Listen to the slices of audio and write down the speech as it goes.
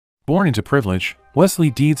Born into privilege, Wesley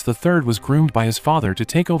Deeds III was groomed by his father to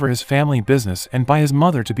take over his family business and by his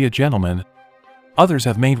mother to be a gentleman. Others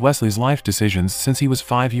have made Wesley's life decisions since he was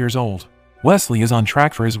 5 years old. Wesley is on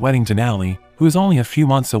track for his wedding to Natalie, who is only a few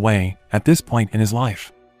months away at this point in his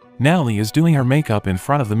life. Natalie is doing her makeup in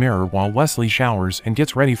front of the mirror while Wesley showers and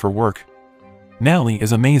gets ready for work. Natalie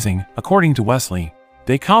is amazing, according to Wesley.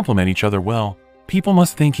 They complement each other well. People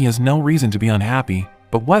must think he has no reason to be unhappy,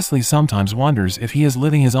 but Wesley sometimes wonders if he is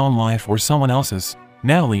living his own life or someone else's.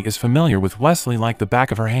 Natalie is familiar with Wesley like the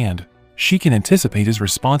back of her hand. She can anticipate his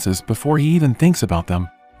responses before he even thinks about them.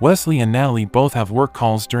 Wesley and Natalie both have work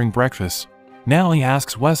calls during breakfast. Natalie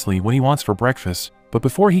asks Wesley what he wants for breakfast, but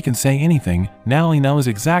before he can say anything, Natalie knows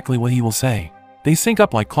exactly what he will say. They sync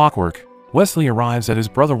up like clockwork. Wesley arrives at his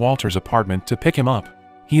brother Walter's apartment to pick him up.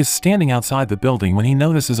 He is standing outside the building when he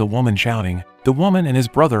notices a woman shouting. The woman and his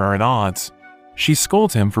brother are at odds. She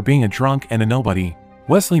scolds him for being a drunk and a nobody.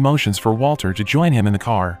 Wesley motions for Walter to join him in the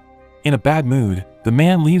car. In a bad mood, the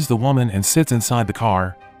man leaves the woman and sits inside the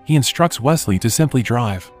car. He instructs Wesley to simply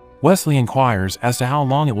drive. Wesley inquires as to how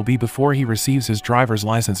long it will be before he receives his driver's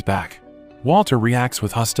license back. Walter reacts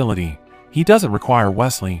with hostility. He doesn't require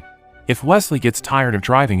Wesley. If Wesley gets tired of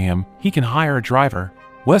driving him, he can hire a driver.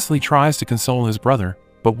 Wesley tries to console his brother,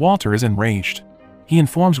 but Walter is enraged. He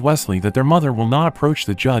informs Wesley that their mother will not approach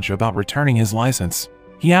the judge about returning his license.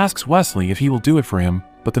 He asks Wesley if he will do it for him,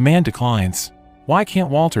 but the man declines. Why can't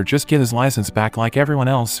Walter just get his license back like everyone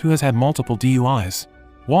else who has had multiple DUIs?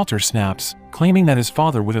 Walter snaps, claiming that his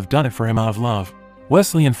father would have done it for him out of love.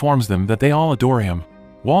 Wesley informs them that they all adore him.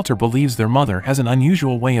 Walter believes their mother has an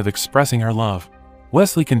unusual way of expressing her love.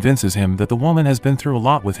 Wesley convinces him that the woman has been through a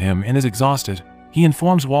lot with him and is exhausted. He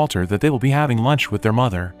informs Walter that they will be having lunch with their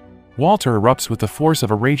mother. Walter erupts with the force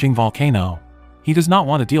of a raging volcano. He does not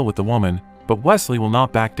want to deal with the woman, but Wesley will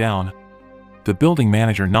not back down. The building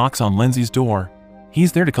manager knocks on Lindsay's door.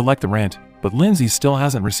 He's there to collect the rent, but Lindsay still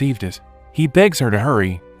hasn't received it. He begs her to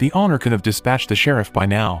hurry. The owner could have dispatched the sheriff by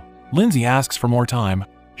now. Lindsay asks for more time.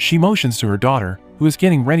 She motions to her daughter, who is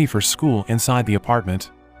getting ready for school inside the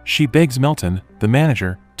apartment. She begs Milton, the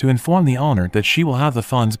manager, to inform the owner that she will have the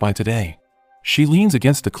funds by today. She leans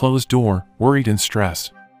against the closed door, worried and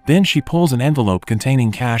stressed. Then she pulls an envelope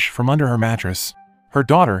containing cash from under her mattress. Her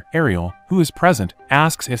daughter, Ariel, who is present,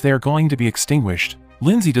 asks if they are going to be extinguished.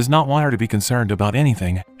 Lindsay does not want her to be concerned about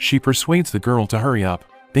anything. She persuades the girl to hurry up.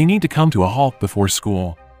 They need to come to a halt before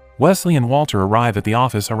school. Wesley and Walter arrive at the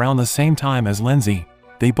office around the same time as Lindsay.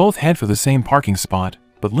 They both head for the same parking spot,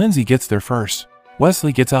 but Lindsay gets there first.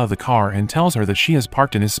 Wesley gets out of the car and tells her that she has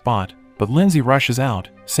parked in his spot, but Lindsay rushes out,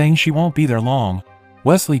 saying she won't be there long.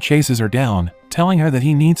 Wesley chases her down, telling her that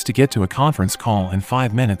he needs to get to a conference call in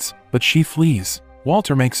 5 minutes, but she flees.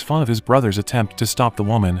 Walter makes fun of his brother's attempt to stop the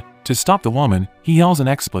woman. To stop the woman, he yells an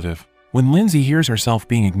expletive. When Lindsay hears herself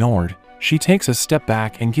being ignored, she takes a step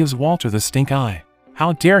back and gives Walter the stink eye.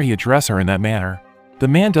 How dare he address her in that manner? The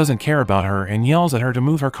man doesn't care about her and yells at her to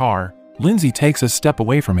move her car. Lindsay takes a step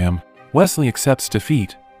away from him. Wesley accepts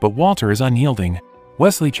defeat, but Walter is unyielding.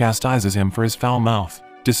 Wesley chastises him for his foul mouth.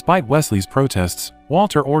 Despite Wesley's protests,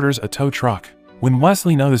 Walter orders a tow truck. When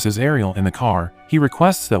Wesley notices Ariel in the car, he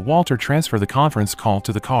requests that Walter transfer the conference call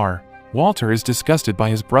to the car. Walter is disgusted by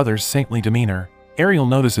his brother's saintly demeanor. Ariel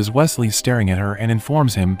notices Wesley staring at her and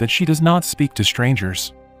informs him that she does not speak to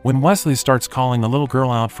strangers. When Wesley starts calling the little girl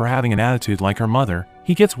out for having an attitude like her mother,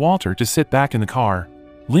 he gets Walter to sit back in the car.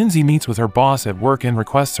 Lindsay meets with her boss at work and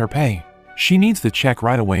requests her pay. She needs the check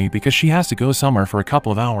right away because she has to go somewhere for a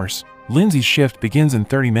couple of hours. Lindsay's shift begins in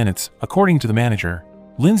 30 minutes, according to the manager.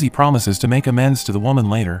 Lindsay promises to make amends to the woman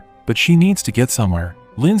later, but she needs to get somewhere.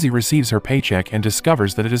 Lindsay receives her paycheck and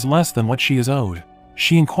discovers that it is less than what she is owed.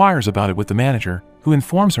 She inquires about it with the manager, who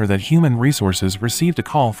informs her that Human Resources received a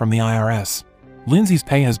call from the IRS. Lindsay's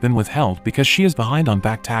pay has been withheld because she is behind on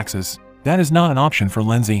back taxes. That is not an option for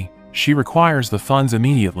Lindsay. She requires the funds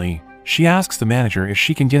immediately. She asks the manager if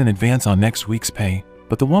she can get an advance on next week's pay,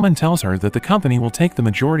 but the woman tells her that the company will take the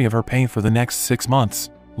majority of her pay for the next 6 months.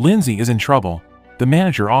 Lindsay is in trouble. The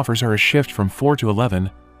manager offers her a shift from 4 to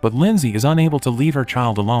 11, but Lindsay is unable to leave her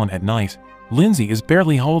child alone at night. Lindsay is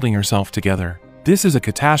barely holding herself together. This is a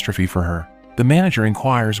catastrophe for her. The manager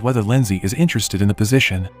inquires whether Lindsay is interested in the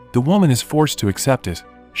position. The woman is forced to accept it.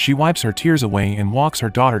 She wipes her tears away and walks her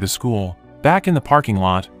daughter to school. Back in the parking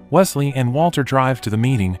lot, Wesley and Walter drive to the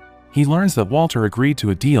meeting. He learns that Walter agreed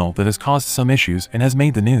to a deal that has caused some issues and has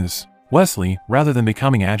made the news. Wesley, rather than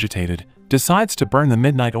becoming agitated, decides to burn the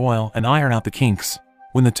midnight oil and iron out the kinks.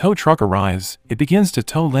 When the tow truck arrives, it begins to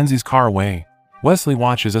tow Lindsay's car away. Wesley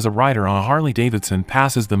watches as a rider on a Harley-Davidson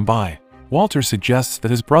passes them by. Walter suggests that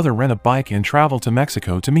his brother rent a bike and travel to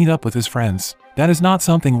Mexico to meet up with his friends. That is not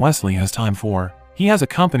something Wesley has time for. He has a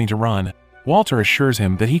company to run. Walter assures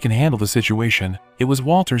him that he can handle the situation. It was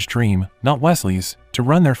Walter's dream, not Wesley's, to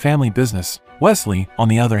run their family business. Wesley, on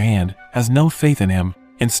the other hand, has no faith in him.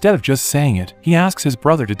 Instead of just saying it, he asks his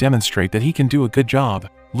brother to demonstrate that he can do a good job.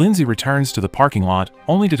 Lindsay returns to the parking lot,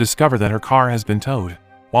 only to discover that her car has been towed.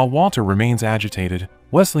 While Walter remains agitated,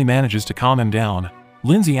 Wesley manages to calm him down.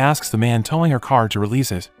 Lindsay asks the man towing her car to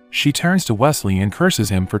release it. She turns to Wesley and curses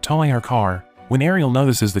him for towing her car. When Ariel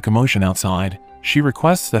notices the commotion outside, she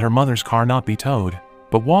requests that her mother's car not be towed,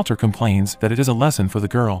 but Walter complains that it is a lesson for the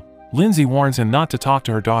girl. Lindsay warns him not to talk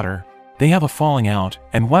to her daughter. They have a falling out,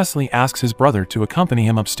 and Wesley asks his brother to accompany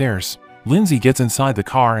him upstairs. Lindsay gets inside the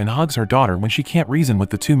car and hugs her daughter when she can't reason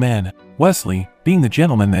with the two men. Wesley, being the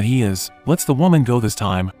gentleman that he is, lets the woman go this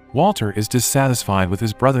time. Walter is dissatisfied with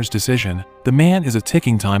his brother's decision. The man is a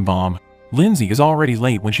ticking time bomb. Lindsay is already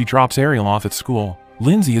late when she drops Ariel off at school.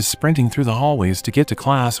 Lindsay is sprinting through the hallways to get to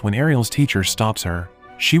class when Ariel's teacher stops her.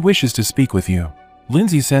 She wishes to speak with you.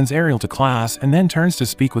 Lindsay sends Ariel to class and then turns to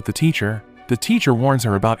speak with the teacher. The teacher warns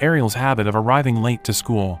her about Ariel's habit of arriving late to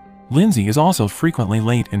school. Lindsay is also frequently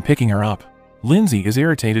late in picking her up. Lindsay is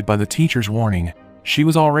irritated by the teacher's warning. She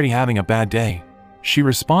was already having a bad day. She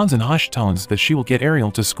responds in hushed tones that she will get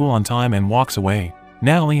Ariel to school on time and walks away.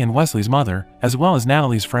 Natalie and Wesley's mother, as well as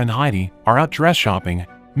Natalie's friend Heidi, are out dress shopping.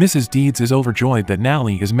 Mrs. Deeds is overjoyed that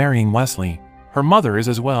Natalie is marrying Wesley. Her mother is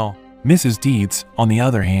as well. Mrs. Deeds, on the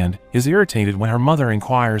other hand, is irritated when her mother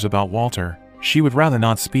inquires about Walter. She would rather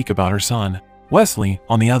not speak about her son. Wesley,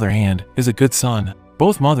 on the other hand, is a good son.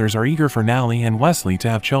 Both mothers are eager for Natalie and Wesley to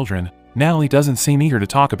have children. Natalie doesn't seem eager to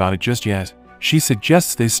talk about it just yet. She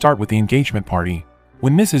suggests they start with the engagement party.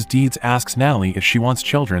 When Mrs. Deeds asks Natalie if she wants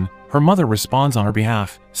children, her mother responds on her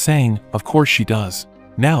behalf, saying, of course she does.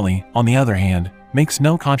 Natalie, on the other hand, makes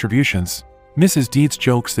no contributions. Mrs. Deeds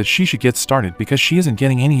jokes that she should get started because she isn't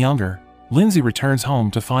getting any younger. Lindsay returns home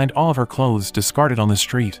to find all of her clothes discarded on the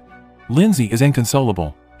street. Lindsay is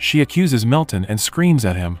inconsolable. She accuses Milton and screams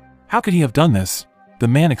at him. How could he have done this? The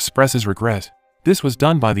man expresses regret. This was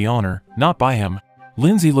done by the owner, not by him.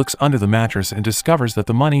 Lindsay looks under the mattress and discovers that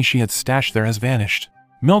the money she had stashed there has vanished.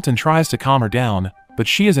 Milton tries to calm her down, but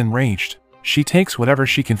she is enraged. She takes whatever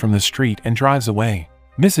she can from the street and drives away.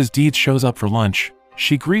 Mrs. Deeds shows up for lunch.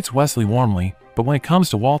 She greets Wesley warmly, but when it comes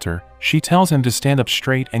to Walter, she tells him to stand up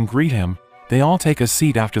straight and greet him. They all take a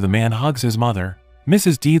seat after the man hugs his mother.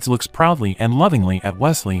 Mrs. Deeds looks proudly and lovingly at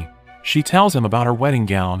Wesley. She tells him about her wedding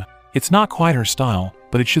gown. It's not quite her style,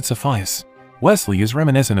 but it should suffice. Wesley is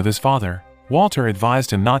reminiscent of his father. Walter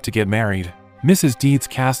advised him not to get married. Mrs. Deeds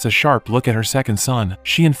casts a sharp look at her second son.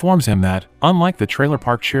 She informs him that, unlike the trailer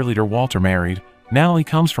park cheerleader Walter married, Natalie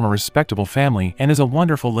comes from a respectable family and is a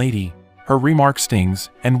wonderful lady. Her remark stings,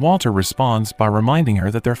 and Walter responds by reminding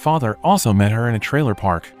her that their father also met her in a trailer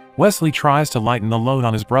park. Wesley tries to lighten the load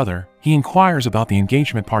on his brother. He inquires about the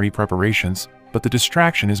engagement party preparations, but the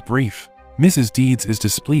distraction is brief. Mrs. Deeds is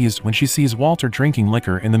displeased when she sees Walter drinking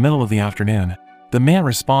liquor in the middle of the afternoon. The man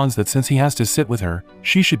responds that since he has to sit with her,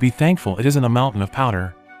 she should be thankful it isn't a mountain of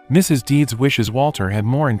powder. Mrs. Deeds wishes Walter had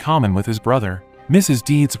more in common with his brother. Mrs.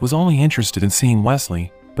 Deeds was only interested in seeing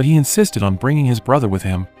Wesley, but he insisted on bringing his brother with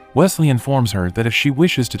him. Wesley informs her that if she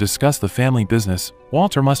wishes to discuss the family business,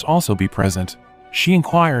 Walter must also be present. She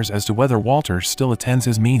inquires as to whether Walter still attends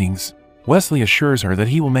his meetings. Wesley assures her that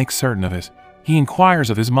he will make certain of it. He inquires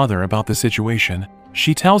of his mother about the situation.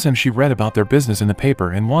 She tells him she read about their business in the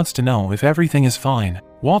paper and wants to know if everything is fine.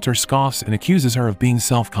 Walter scoffs and accuses her of being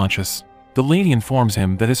self-conscious. The lady informs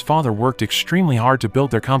him that his father worked extremely hard to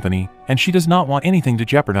build their company, and she does not want anything to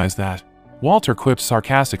jeopardize that. Walter quips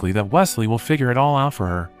sarcastically that Wesley will figure it all out for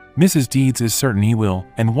her. Mrs. Deeds is certain he will,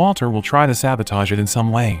 and Walter will try to sabotage it in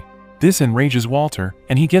some way. This enrages Walter,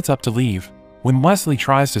 and he gets up to leave. When Wesley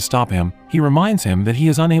tries to stop him, he reminds him that he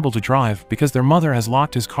is unable to drive because their mother has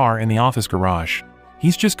locked his car in the office garage.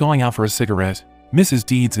 He's just going out for a cigarette. Mrs.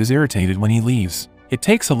 Deeds is irritated when he leaves. It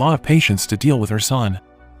takes a lot of patience to deal with her son.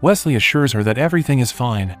 Wesley assures her that everything is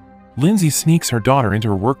fine. Lindsay sneaks her daughter into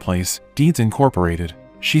her workplace, Deeds Incorporated.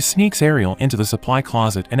 She sneaks Ariel into the supply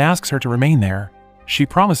closet and asks her to remain there. She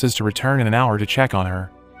promises to return in an hour to check on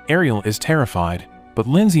her. Ariel is terrified, but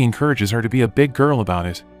Lindsay encourages her to be a big girl about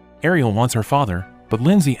it. Ariel wants her father, but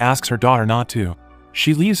Lindsay asks her daughter not to.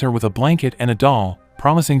 She leaves her with a blanket and a doll,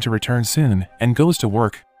 promising to return soon, and goes to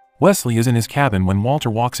work. Wesley is in his cabin when Walter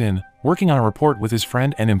walks in, working on a report with his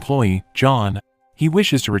friend and employee, John. He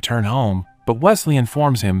wishes to return home, but Wesley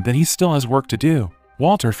informs him that he still has work to do.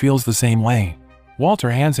 Walter feels the same way.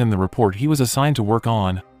 Walter hands him the report he was assigned to work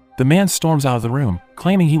on. The man storms out of the room,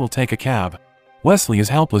 claiming he will take a cab. Wesley is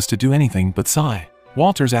helpless to do anything but sigh.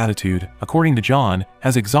 Walter's attitude, according to John,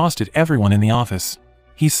 has exhausted everyone in the office.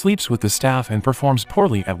 He sleeps with the staff and performs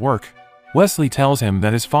poorly at work. Wesley tells him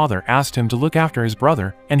that his father asked him to look after his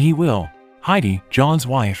brother, and he will. Heidi, John's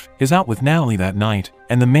wife, is out with Natalie that night,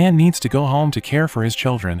 and the man needs to go home to care for his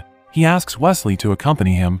children. He asks Wesley to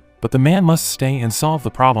accompany him, but the man must stay and solve the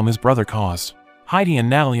problem his brother caused. Heidi and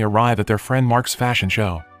Natalie arrive at their friend Mark's fashion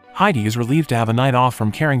show. Heidi is relieved to have a night off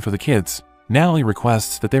from caring for the kids. Natalie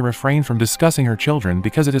requests that they refrain from discussing her children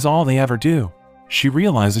because it is all they ever do. She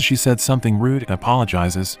realizes she said something rude and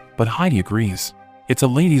apologizes, but Heidi agrees. It's a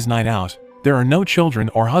ladies' night out. There are no children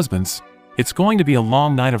or husbands. It's going to be a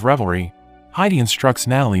long night of revelry. Heidi instructs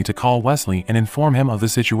Natalie to call Wesley and inform him of the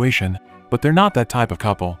situation, but they're not that type of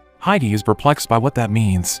couple. Heidi is perplexed by what that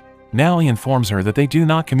means. Natalie informs her that they do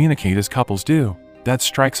not communicate as couples do. That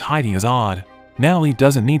strikes Heidi as odd. Natalie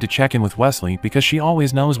doesn't need to check in with Wesley because she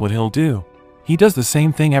always knows what he'll do. He does the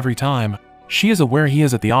same thing every time. She is aware he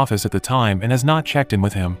is at the office at the time and has not checked in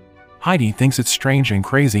with him. Heidi thinks it's strange and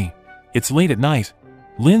crazy. It's late at night.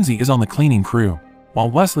 Lindsay is on the cleaning crew.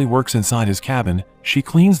 While Wesley works inside his cabin, she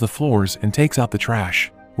cleans the floors and takes out the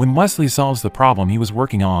trash. When Wesley solves the problem he was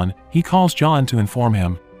working on, he calls John to inform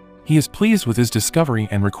him. He is pleased with his discovery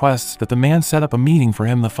and requests that the man set up a meeting for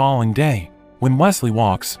him the following day. When Wesley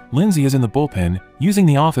walks, Lindsay is in the bullpen, using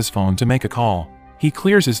the office phone to make a call. He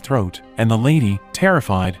clears his throat, and the lady,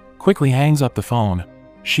 terrified, quickly hangs up the phone.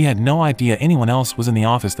 She had no idea anyone else was in the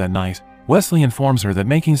office that night. Wesley informs her that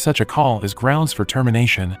making such a call is grounds for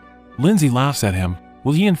termination. Lindsay laughs at him.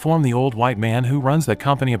 Will he inform the old white man who runs that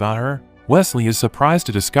company about her? Wesley is surprised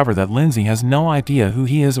to discover that Lindsay has no idea who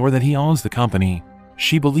he is or that he owns the company.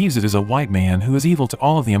 She believes it is a white man who is evil to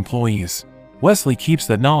all of the employees. Wesley keeps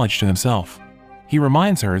that knowledge to himself. He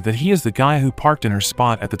reminds her that he is the guy who parked in her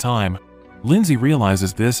spot at the time. Lindsay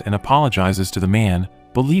realizes this and apologizes to the man,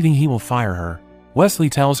 believing he will fire her. Wesley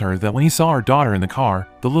tells her that when he saw her daughter in the car,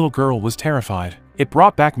 the little girl was terrified. It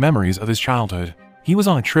brought back memories of his childhood. He was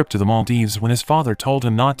on a trip to the Maldives when his father told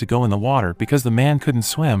him not to go in the water because the man couldn't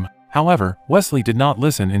swim. However, Wesley did not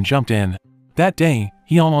listen and jumped in. That day,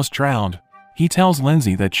 he almost drowned. He tells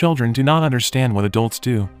Lindsay that children do not understand what adults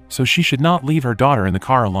do, so she should not leave her daughter in the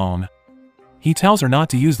car alone. He tells her not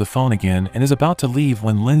to use the phone again and is about to leave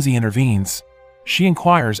when Lindsay intervenes. She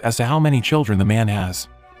inquires as to how many children the man has.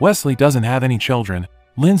 Wesley doesn't have any children.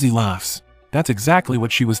 Lindsay laughs. That's exactly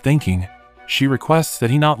what she was thinking. She requests that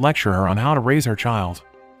he not lecture her on how to raise her child.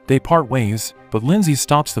 They part ways, but Lindsay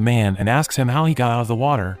stops the man and asks him how he got out of the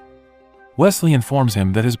water. Wesley informs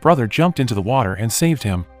him that his brother jumped into the water and saved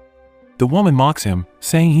him. The woman mocks him,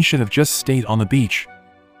 saying he should have just stayed on the beach.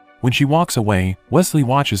 When she walks away, Wesley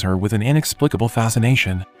watches her with an inexplicable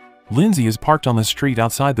fascination. Lindsay is parked on the street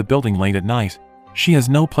outside the building late at night. She has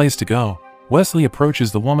no place to go. Wesley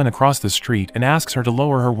approaches the woman across the street and asks her to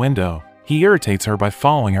lower her window. He irritates her by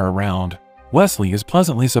following her around. Wesley is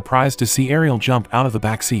pleasantly surprised to see Ariel jump out of the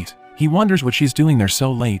back seat. He wonders what she's doing there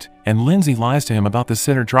so late, and Lindsay lies to him about the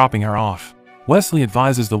sitter dropping her off. Wesley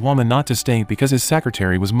advises the woman not to stay because his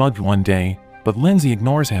secretary was mugged one day, but Lindsay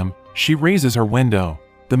ignores him. She raises her window.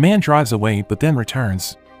 The man drives away but then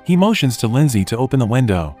returns. He motions to Lindsay to open the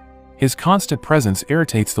window. His constant presence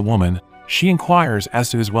irritates the woman. She inquires as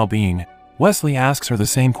to his well-being. Wesley asks her the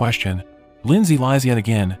same question. Lindsay lies yet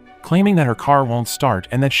again, claiming that her car won't start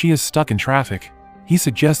and that she is stuck in traffic. He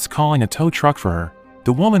suggests calling a tow truck for her.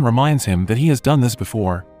 The woman reminds him that he has done this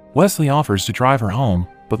before. Wesley offers to drive her home,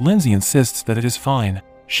 but Lindsay insists that it is fine.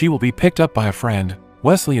 She will be picked up by a friend.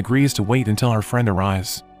 Wesley agrees to wait until her friend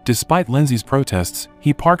arrives. Despite Lindsay's protests,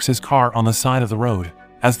 he parks his car on the side of the road.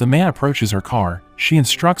 As the man approaches her car, she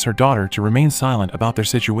instructs her daughter to remain silent about their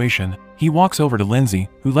situation. He walks over to Lindsay,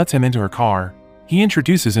 who lets him into her car. He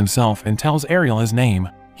introduces himself and tells Ariel his name.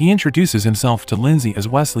 He introduces himself to Lindsay as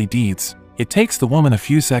Wesley Deeds. It takes the woman a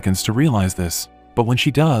few seconds to realize this, but when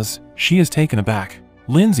she does, she is taken aback.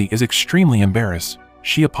 Lindsay is extremely embarrassed.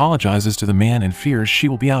 She apologizes to the man and fears she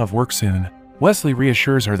will be out of work soon. Wesley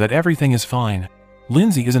reassures her that everything is fine.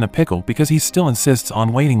 Lindsay is in a pickle because he still insists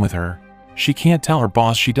on waiting with her. She can't tell her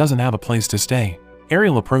boss she doesn't have a place to stay.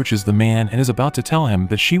 Ariel approaches the man and is about to tell him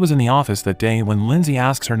that she was in the office that day when Lindsay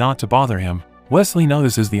asks her not to bother him. Wesley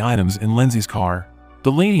notices the items in Lindsay's car.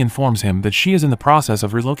 The lady informs him that she is in the process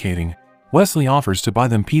of relocating. Wesley offers to buy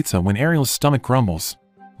them pizza when Ariel's stomach grumbles.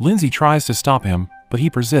 Lindsay tries to stop him, but he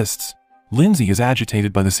persists. Lindsay is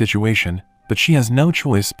agitated by the situation, but she has no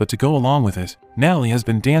choice but to go along with it. Natalie has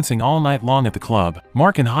been dancing all night long at the club.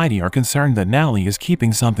 Mark and Heidi are concerned that Natalie is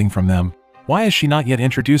keeping something from them. Why has she not yet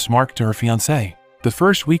introduced Mark to her fiancé? The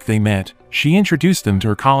first week they met, she introduced him to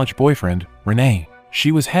her college boyfriend, Renee.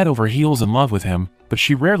 She was head over heels in love with him, but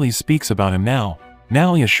she rarely speaks about him now.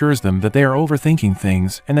 Natalie assures them that they are overthinking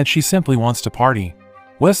things and that she simply wants to party.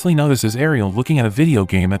 Wesley notices Ariel looking at a video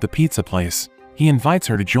game at the pizza place. He invites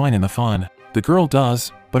her to join in the fun. The girl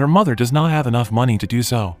does, but her mother does not have enough money to do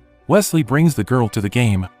so. Wesley brings the girl to the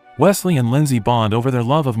game. Wesley and Lindsay bond over their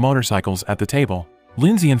love of motorcycles at the table.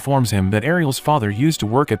 Lindsay informs him that Ariel's father used to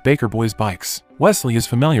work at Baker Boys Bikes. Wesley is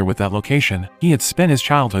familiar with that location. He had spent his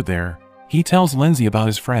childhood there. He tells Lindsay about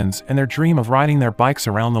his friends and their dream of riding their bikes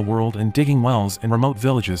around the world and digging wells in remote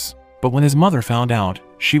villages. But when his mother found out,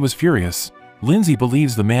 she was furious. Lindsay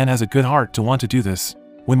believes the man has a good heart to want to do this.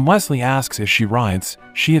 When Wesley asks if she rides,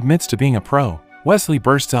 she admits to being a pro. Wesley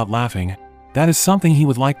bursts out laughing. That is something he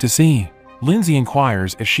would like to see. Lindsay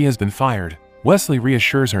inquires if she has been fired. Wesley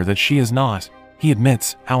reassures her that she is not. He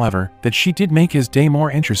admits, however, that she did make his day more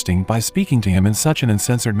interesting by speaking to him in such an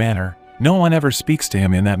uncensored manner. No one ever speaks to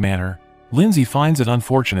him in that manner. Lindsay finds it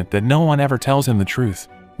unfortunate that no one ever tells him the truth.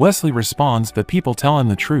 Wesley responds that people tell him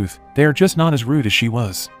the truth, they are just not as rude as she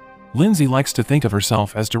was. Lindsay likes to think of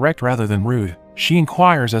herself as direct rather than rude. She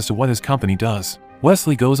inquires as to what his company does.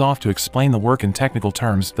 Wesley goes off to explain the work in technical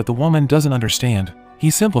terms that the woman doesn't understand. He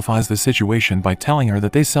simplifies the situation by telling her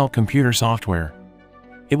that they sell computer software.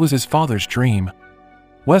 It was his father's dream.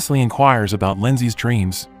 Wesley inquires about Lindsay's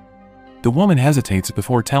dreams. The woman hesitates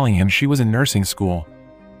before telling him she was in nursing school.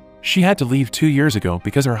 She had to leave 2 years ago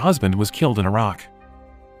because her husband was killed in Iraq.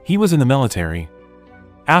 He was in the military.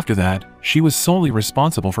 After that, she was solely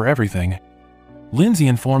responsible for everything. Lindsay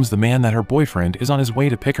informs the man that her boyfriend is on his way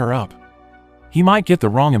to pick her up. He might get the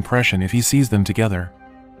wrong impression if he sees them together.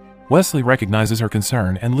 Wesley recognizes her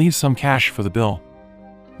concern and leaves some cash for the bill.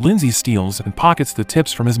 Lindsay steals and pockets the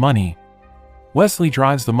tips from his money. Wesley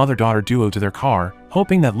drives the mother-daughter duo to their car,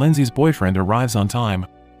 hoping that Lindsay's boyfriend arrives on time.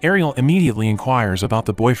 Ariel immediately inquires about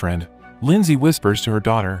the boyfriend. Lindsay whispers to her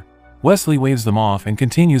daughter. Wesley waves them off and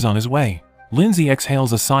continues on his way. Lindsay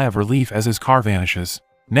exhales a sigh of relief as his car vanishes.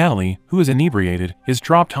 Natalie, who is inebriated, is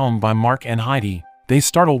dropped home by Mark and Heidi. They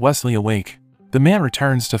startle Wesley awake. The man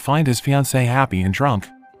returns to find his fiancée happy and drunk.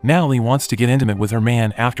 Natalie wants to get intimate with her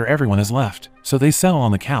man after everyone has left, so they settle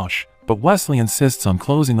on the couch, but Wesley insists on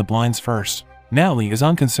closing the blinds first. Natalie is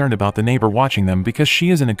unconcerned about the neighbor watching them because she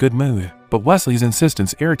is in a good mood, but Wesley's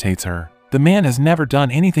insistence irritates her. The man has never done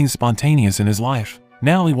anything spontaneous in his life.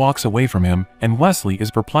 Natalie walks away from him, and Wesley is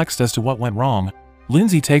perplexed as to what went wrong.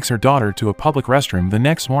 Lindsay takes her daughter to a public restroom the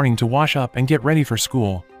next morning to wash up and get ready for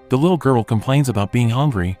school. The little girl complains about being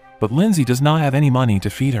hungry, but Lindsay does not have any money to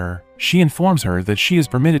feed her. She informs her that she is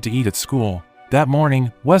permitted to eat at school. That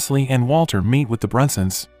morning, Wesley and Walter meet with the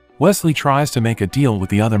Brunsons. Wesley tries to make a deal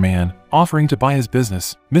with the other man, offering to buy his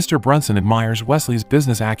business. Mr. Brunson admires Wesley's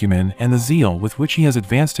business acumen and the zeal with which he has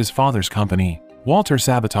advanced his father's company. Walter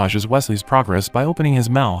sabotages Wesley's progress by opening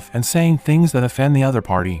his mouth and saying things that offend the other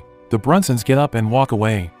party. The Brunsons get up and walk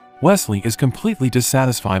away. Wesley is completely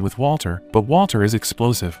dissatisfied with Walter, but Walter is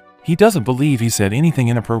explosive. He doesn't believe he said anything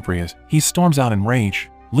inappropriate. He storms out in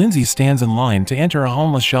rage. Lindsay stands in line to enter a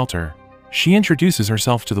homeless shelter. She introduces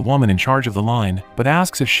herself to the woman in charge of the line, but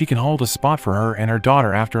asks if she can hold a spot for her and her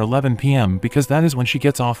daughter after 11 p.m. because that is when she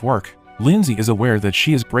gets off work. Lindsay is aware that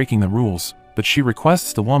she is breaking the rules, but she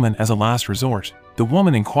requests the woman as a last resort. The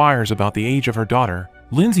woman inquires about the age of her daughter.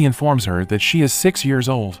 Lindsay informs her that she is 6 years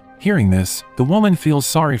old. Hearing this, the woman feels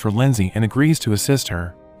sorry for Lindsay and agrees to assist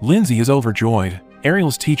her. Lindsay is overjoyed.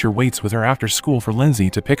 Ariel's teacher waits with her after school for Lindsay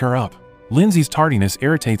to pick her up. Lindsay's tardiness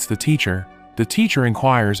irritates the teacher. The teacher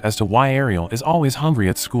inquires as to why Ariel is always hungry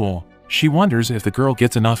at school. She wonders if the girl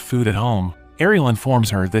gets enough food at home. Ariel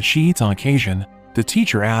informs her that she eats on occasion. The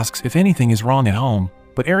teacher asks if anything is wrong at home,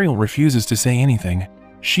 but Ariel refuses to say anything.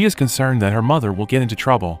 She is concerned that her mother will get into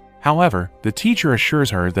trouble. However, the teacher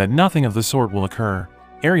assures her that nothing of the sort will occur.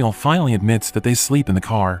 Ariel finally admits that they sleep in the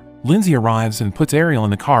car. Lindsay arrives and puts Ariel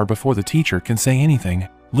in the car before the teacher can say anything.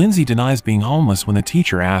 Lindsay denies being homeless when the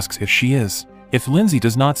teacher asks if she is. If Lindsay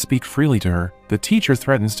does not speak freely to her, the teacher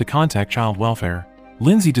threatens to contact child welfare.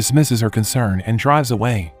 Lindsay dismisses her concern and drives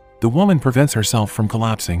away. The woman prevents herself from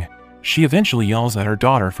collapsing. She eventually yells at her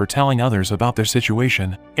daughter for telling others about their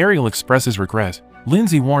situation. Ariel expresses regret.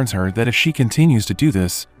 Lindsay warns her that if she continues to do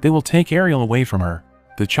this, they will take Ariel away from her.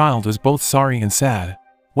 The child is both sorry and sad.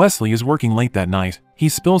 Wesley is working late that night. He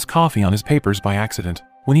spills coffee on his papers by accident.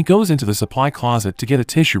 When he goes into the supply closet to get a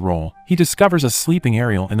tissue roll, he discovers a sleeping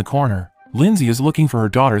Ariel in the corner. Lindsay is looking for her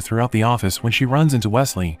daughter throughout the office when she runs into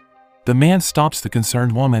Wesley. The man stops the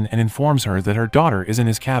concerned woman and informs her that her daughter is in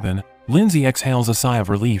his cabin. Lindsay exhales a sigh of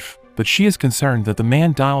relief, but she is concerned that the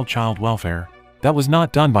man dialed child welfare. That was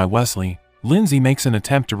not done by Wesley. Lindsay makes an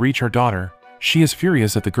attempt to reach her daughter. She is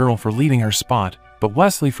furious at the girl for leaving her spot, but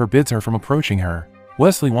Wesley forbids her from approaching her.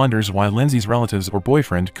 Wesley wonders why Lindsay's relatives or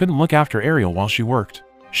boyfriend couldn't look after Ariel while she worked.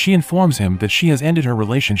 She informs him that she has ended her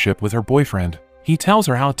relationship with her boyfriend. He tells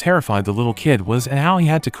her how terrified the little kid was and how he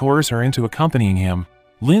had to coerce her into accompanying him.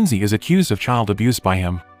 Lindsay is accused of child abuse by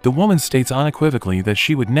him. The woman states unequivocally that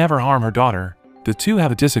she would never harm her daughter. The two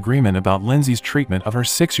have a disagreement about Lindsay's treatment of her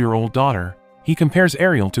 6-year-old daughter. He compares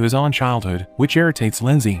Ariel to his own childhood, which irritates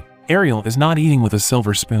Lindsay. Ariel is not eating with a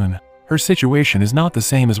silver spoon. Her situation is not the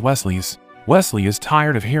same as Wesley's. Wesley is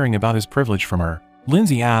tired of hearing about his privilege from her.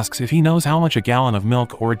 Lindsay asks if he knows how much a gallon of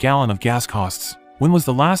milk or a gallon of gas costs. When was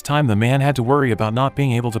the last time the man had to worry about not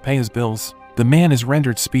being able to pay his bills? The man is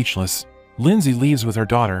rendered speechless. Lindsay leaves with her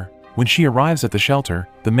daughter. When she arrives at the shelter,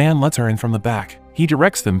 the man lets her in from the back. He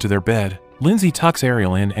directs them to their bed. Lindsay tucks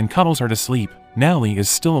Ariel in and cuddles her to sleep. Natalie is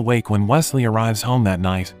still awake when Wesley arrives home that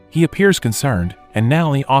night. He appears concerned, and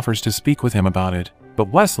Natalie offers to speak with him about it, but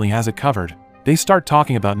Wesley has it covered. They start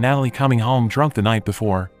talking about Natalie coming home drunk the night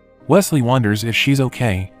before. Wesley wonders if she's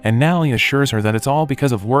okay, and Natalie assures her that it's all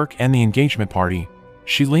because of work and the engagement party.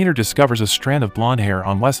 She later discovers a strand of blonde hair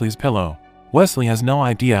on Wesley's pillow. Wesley has no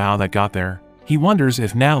idea how that got there. He wonders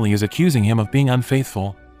if Natalie is accusing him of being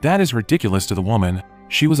unfaithful. That is ridiculous to the woman.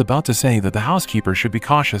 She was about to say that the housekeeper should be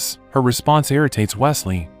cautious. Her response irritates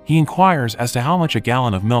Wesley. He inquires as to how much a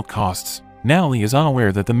gallon of milk costs. Natalie is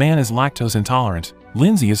unaware that the man is lactose intolerant.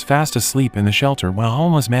 Lindsay is fast asleep in the shelter when a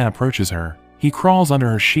homeless man approaches her. He crawls under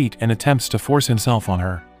her sheet and attempts to force himself on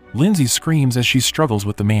her. Lindsay screams as she struggles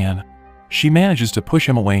with the man. She manages to push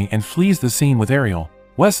him away and flees the scene with Ariel.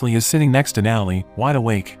 Wesley is sitting next to Natalie, wide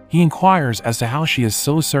awake. He inquires as to how she is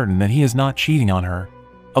so certain that he is not cheating on her.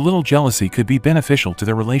 A little jealousy could be beneficial to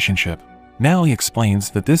their relationship. Natalie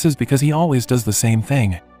explains that this is because he always does the same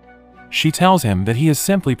thing. She tells him that he is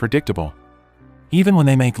simply predictable. Even when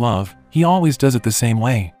they make love, he always does it the same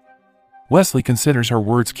way. Wesley considers her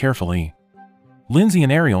words carefully. Lindsay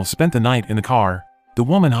and Ariel spent the night in the car. The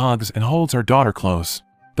woman hugs and holds her daughter close.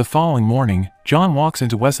 The following morning, John walks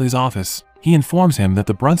into Wesley's office. He informs him that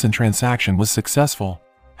the Brunson transaction was successful.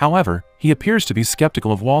 However, he appears to be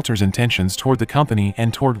skeptical of Walter's intentions toward the company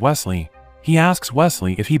and toward Wesley. He asks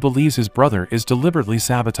Wesley if he believes his brother is deliberately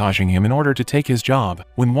sabotaging him in order to take his job.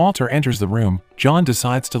 When Walter enters the room, John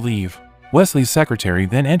decides to leave. Wesley's secretary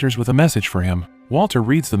then enters with a message for him. Walter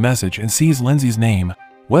reads the message and sees Lindsay's name.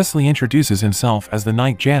 Wesley introduces himself as the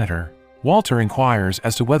night janitor. Walter inquires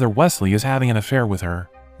as to whether Wesley is having an affair with her.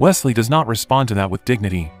 Wesley does not respond to that with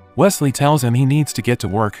dignity. Wesley tells him he needs to get to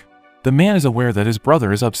work. The man is aware that his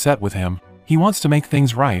brother is upset with him. He wants to make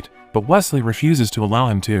things right, but Wesley refuses to allow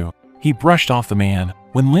him to. He brushed off the man.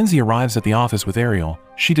 When Lindsay arrives at the office with Ariel,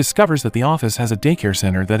 she discovers that the office has a daycare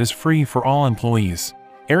center that is free for all employees.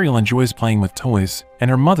 Ariel enjoys playing with toys, and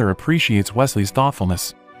her mother appreciates Wesley's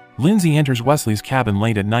thoughtfulness. Lindsay enters Wesley's cabin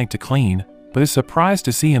late at night to clean, but is surprised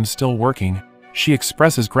to see him still working. She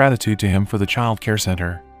expresses gratitude to him for the child care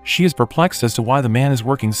center. She is perplexed as to why the man is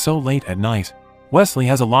working so late at night. Wesley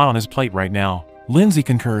has a lot on his plate right now. Lindsay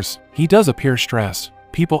concurs. He does appear stressed.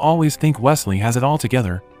 People always think Wesley has it all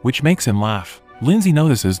together, which makes him laugh. Lindsay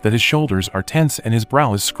notices that his shoulders are tense and his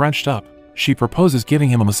brow is scrunched up. She proposes giving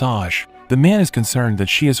him a massage. The man is concerned that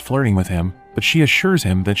she is flirting with him, but she assures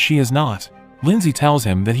him that she is not. Lindsay tells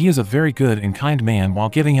him that he is a very good and kind man while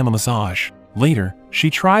giving him a massage. Later, she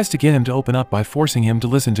tries to get him to open up by forcing him to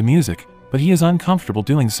listen to music, but he is uncomfortable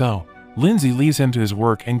doing so. Lindsay leaves him to his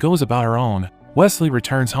work and goes about her own. Wesley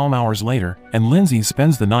returns home hours later, and Lindsay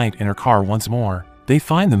spends the night in her car once more. They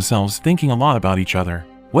find themselves thinking a lot about each other.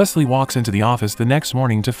 Wesley walks into the office the next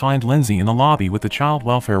morning to find Lindsay in the lobby with the child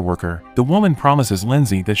welfare worker. The woman promises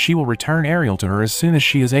Lindsay that she will return Ariel to her as soon as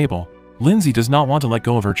she is able. Lindsay does not want to let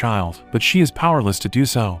go of her child, but she is powerless to do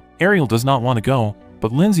so. Ariel does not want to go,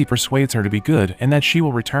 but Lindsay persuades her to be good and that she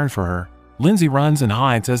will return for her. Lindsay runs and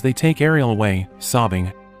hides as they take Ariel away,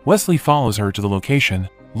 sobbing. Wesley follows her to the location.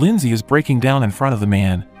 Lindsay is breaking down in front of the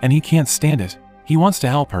man, and he can't stand it. He wants to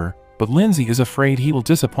help her, but Lindsay is afraid he will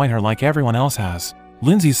disappoint her like everyone else has.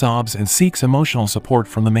 Lindsay sobs and seeks emotional support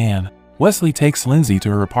from the man. Wesley takes Lindsay to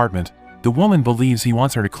her apartment. The woman believes he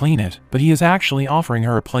wants her to clean it, but he is actually offering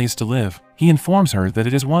her a place to live. He informs her that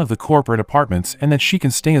it is one of the corporate apartments and that she can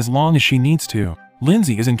stay as long as she needs to.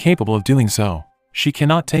 Lindsay is incapable of doing so. She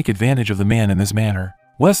cannot take advantage of the man in this manner.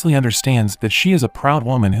 Wesley understands that she is a proud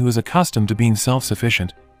woman who is accustomed to being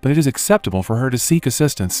self-sufficient, but it is acceptable for her to seek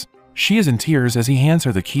assistance. She is in tears as he hands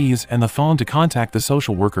her the keys and the phone to contact the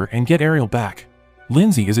social worker and get Ariel back.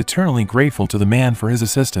 Lindsay is eternally grateful to the man for his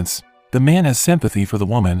assistance. The man has sympathy for the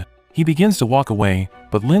woman. He begins to walk away,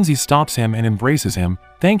 but Lindsay stops him and embraces him,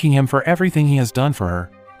 thanking him for everything he has done for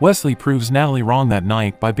her. Wesley proves Natalie wrong that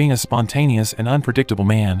night by being a spontaneous and unpredictable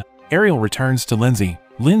man. Ariel returns to Lindsay.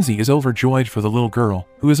 Lindsay is overjoyed for the little girl,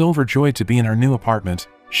 who is overjoyed to be in her new apartment.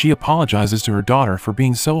 She apologizes to her daughter for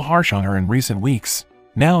being so harsh on her in recent weeks.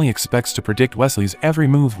 Natalie expects to predict Wesley's every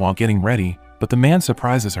move while getting ready, but the man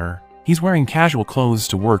surprises her. He's wearing casual clothes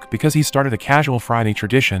to work because he started a casual Friday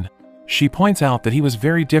tradition. She points out that he was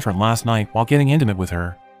very different last night while getting intimate with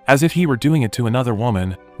her, as if he were doing it to another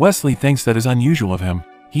woman. Wesley thinks that is unusual of him.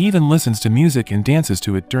 He even listens to music and dances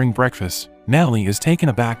to it during breakfast. Natalie is taken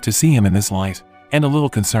aback to see him in this light, and a little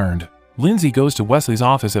concerned. Lindsay goes to Wesley's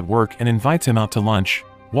office at work and invites him out to lunch.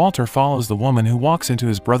 Walter follows the woman who walks into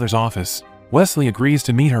his brother's office. Wesley agrees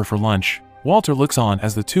to meet her for lunch. Walter looks on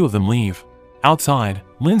as the two of them leave. Outside,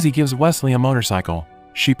 Lindsay gives Wesley a motorcycle.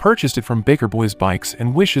 She purchased it from Baker Boys Bikes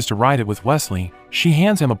and wishes to ride it with Wesley. She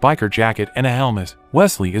hands him a biker jacket and a helmet.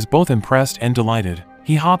 Wesley is both impressed and delighted.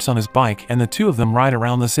 He hops on his bike and the two of them ride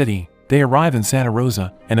around the city. They arrive in Santa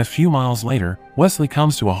Rosa, and a few miles later, Wesley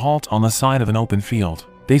comes to a halt on the side of an open field.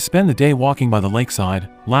 They spend the day walking by the lakeside,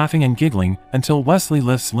 laughing and giggling, until Wesley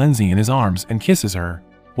lifts Lindsay in his arms and kisses her.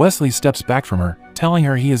 Wesley steps back from her, telling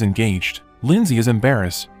her he is engaged. Lindsay is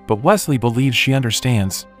embarrassed, but Wesley believes she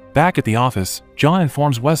understands. Back at the office, John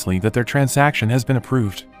informs Wesley that their transaction has been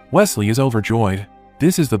approved. Wesley is overjoyed.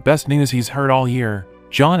 This is the best news he's heard all year.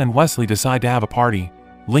 John and Wesley decide to have a party.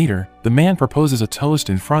 Later, the man proposes a toast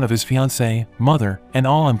in front of his fiancée, mother, and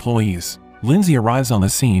all employees. Lindsay arrives on the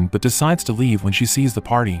scene but decides to leave when she sees the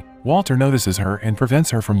party. Walter notices her and prevents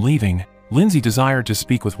her from leaving. Lindsay desired to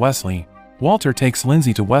speak with Wesley. Walter takes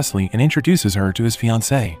Lindsay to Wesley and introduces her to his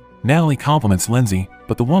fiancée. Natalie compliments Lindsay,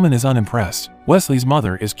 but the woman is unimpressed. Wesley's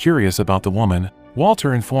mother is curious about the woman.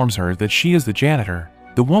 Walter informs her that she is the janitor.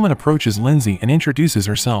 The woman approaches Lindsay and introduces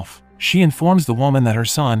herself. She informs the woman that her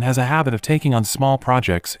son has a habit of taking on small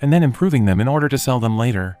projects and then improving them in order to sell them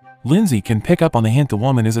later. Lindsay can pick up on the hint the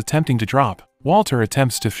woman is attempting to drop. Walter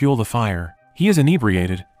attempts to fuel the fire. He is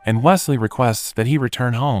inebriated, and Wesley requests that he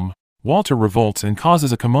return home. Walter revolts and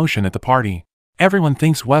causes a commotion at the party. Everyone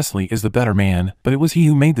thinks Wesley is the better man, but it was he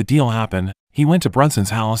who made the deal happen. He went to Brunson's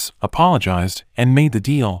house, apologized, and made the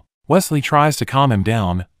deal. Wesley tries to calm him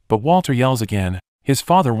down, but Walter yells again. His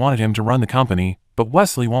father wanted him to run the company, but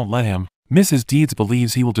Wesley won't let him. Mrs. Deeds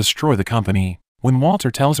believes he will destroy the company. When Walter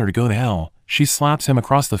tells her to go to hell, she slaps him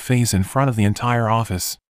across the face in front of the entire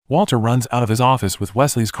office. Walter runs out of his office with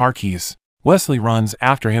Wesley's car keys. Wesley runs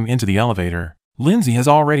after him into the elevator. Lindsay has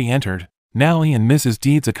already entered. Natalie and Mrs.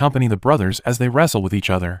 Deeds accompany the brothers as they wrestle with each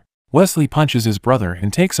other. Wesley punches his brother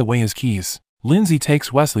and takes away his keys. Lindsay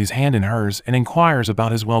takes Wesley's hand in hers and inquires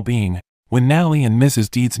about his well-being. When Natalie and Mrs.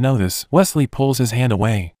 Deeds notice, Wesley pulls his hand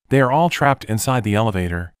away. They are all trapped inside the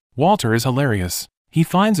elevator. Walter is hilarious. He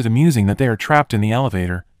finds it amusing that they are trapped in the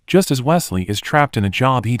elevator, just as Wesley is trapped in a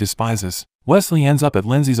job he despises. Wesley ends up at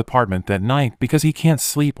Lindsay's apartment that night because he can't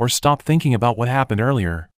sleep or stop thinking about what happened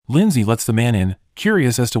earlier. Lindsay lets the man in,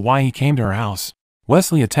 curious as to why he came to her house.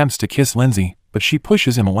 Wesley attempts to kiss Lindsay, but she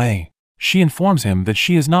pushes him away. She informs him that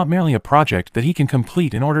she is not merely a project that he can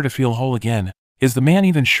complete in order to feel whole again. Is the man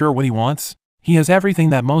even sure what he wants? He has everything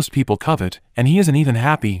that most people covet, and he isn't even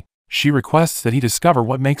happy. She requests that he discover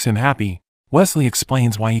what makes him happy. Wesley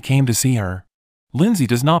explains why he came to see her. Lindsay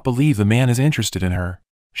does not believe the man is interested in her.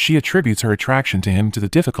 She attributes her attraction to him to the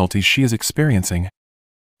difficulties she is experiencing.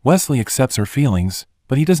 Wesley accepts her feelings,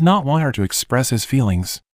 but he does not want her to express his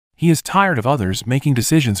feelings. He is tired of others making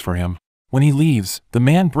decisions for him. When he leaves, the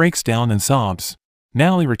man breaks down and sobs.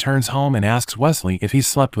 Natalie returns home and asks Wesley if he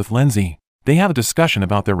slept with Lindsay. They have a discussion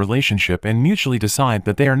about their relationship and mutually decide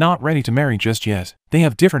that they are not ready to marry just yet. They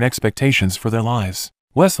have different expectations for their lives.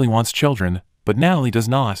 Wesley wants children, but Natalie does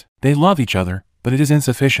not. They love each other, but it is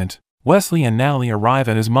insufficient. Wesley and Natalie arrive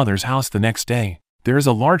at his mother's house the next day. There is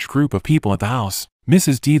a large group of people at the house.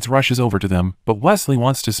 Mrs. Deeds rushes over to them, but Wesley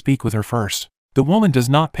wants to speak with her first. The woman does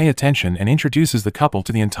not pay attention and introduces the couple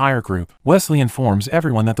to the entire group. Wesley informs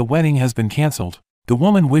everyone that the wedding has been cancelled. The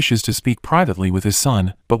woman wishes to speak privately with his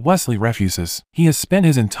son, but Wesley refuses. He has spent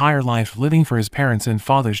his entire life living for his parents' and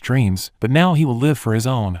father's dreams, but now he will live for his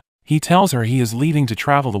own. He tells her he is leaving to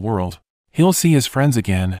travel the world. He'll see his friends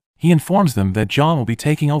again. He informs them that John will be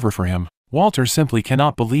taking over for him. Walter simply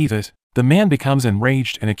cannot believe it. The man becomes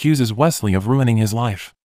enraged and accuses Wesley of ruining his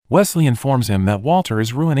life. Wesley informs him that Walter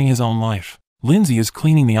is ruining his own life. Lindsay is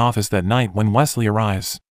cleaning the office that night when Wesley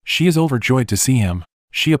arrives. She is overjoyed to see him.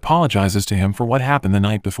 She apologizes to him for what happened the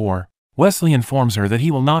night before. Wesley informs her that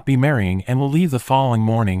he will not be marrying and will leave the following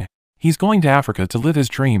morning. He's going to Africa to live his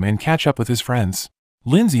dream and catch up with his friends.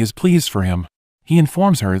 Lindsay is pleased for him. He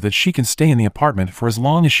informs her that she can stay in the apartment for as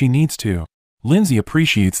long as she needs to. Lindsay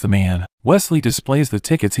appreciates the man. Wesley displays the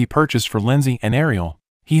tickets he purchased for Lindsay and Ariel.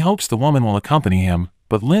 He hopes the woman will accompany him,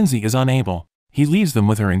 but Lindsay is unable. He leaves them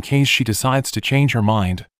with her in case she decides to change her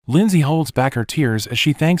mind. Lindsay holds back her tears as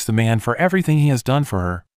she thanks the man for everything he has done for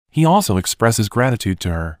her. He also expresses gratitude to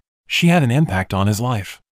her. She had an impact on his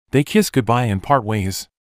life. They kiss goodbye and part ways.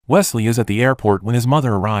 Wesley is at the airport when his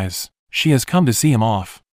mother arrives. She has come to see him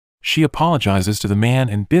off. She apologizes to the man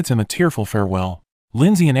and bids him a tearful farewell.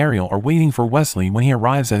 Lindsay and Ariel are waiting for Wesley when he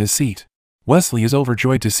arrives at his seat. Wesley is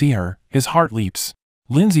overjoyed to see her. His heart leaps.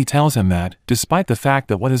 Lindsay tells him that, despite the fact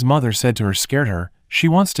that what his mother said to her scared her, she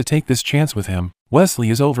wants to take this chance with him. Wesley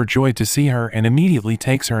is overjoyed to see her and immediately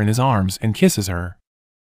takes her in his arms and kisses her.